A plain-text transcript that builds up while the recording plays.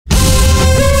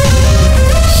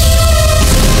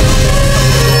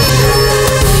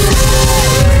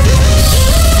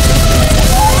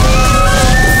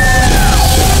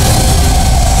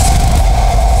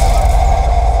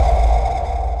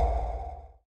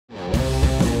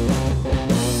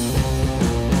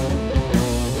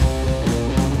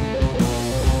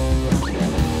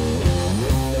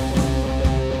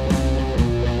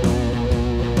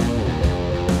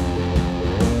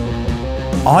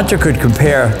hunter could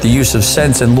compare the use of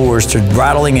scents and lures to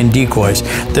rattling and decoys.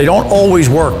 They don't always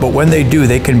work, but when they do,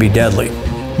 they can be deadly.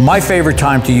 My favorite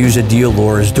time to use a deer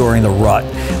lure is during the rut.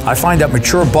 I find that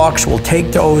mature bucks will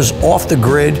take those off the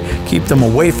grid, keep them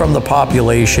away from the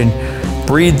population,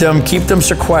 breed them, keep them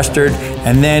sequestered,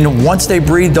 and then once they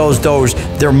breed those does,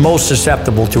 they're most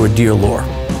susceptible to a deer lure.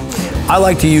 I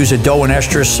like to use a doe and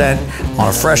estrus scent on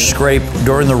a fresh scrape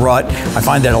during the rut. I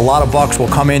find that a lot of bucks will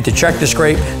come in to check the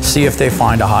scrape, see if they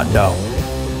find a hot doe.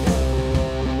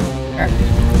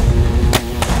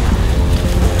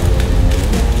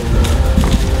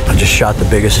 I just shot the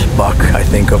biggest buck, I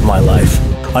think, of my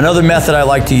life. Another method I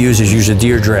like to use is use a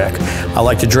deer drag. I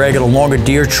like to drag it along a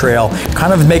deer trail,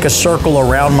 kind of make a circle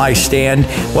around my stand.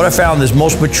 What I found is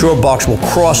most mature bucks will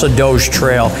cross a doe's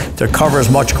trail to cover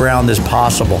as much ground as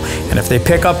possible. And if they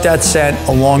pick up that scent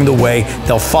along the way,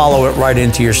 they'll follow it right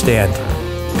into your stand.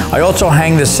 I also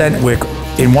hang the scent wick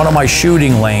in one of my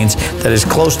shooting lanes that is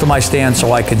close to my stand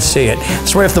so I can see it.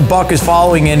 This way if the buck is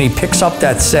following in, he picks up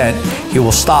that scent, he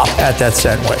will stop at that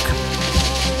scent wick.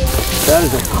 That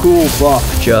is a cool buck.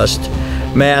 Just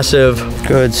massive,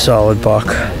 good, solid buck.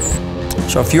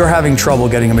 So if you're having trouble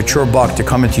getting a mature buck to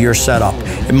come into your setup,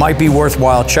 it might be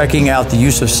worthwhile checking out the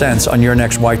use of scents on your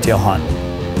next whitetail hunt.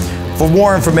 For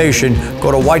more information,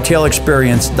 go to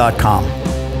whitetailexperience.com.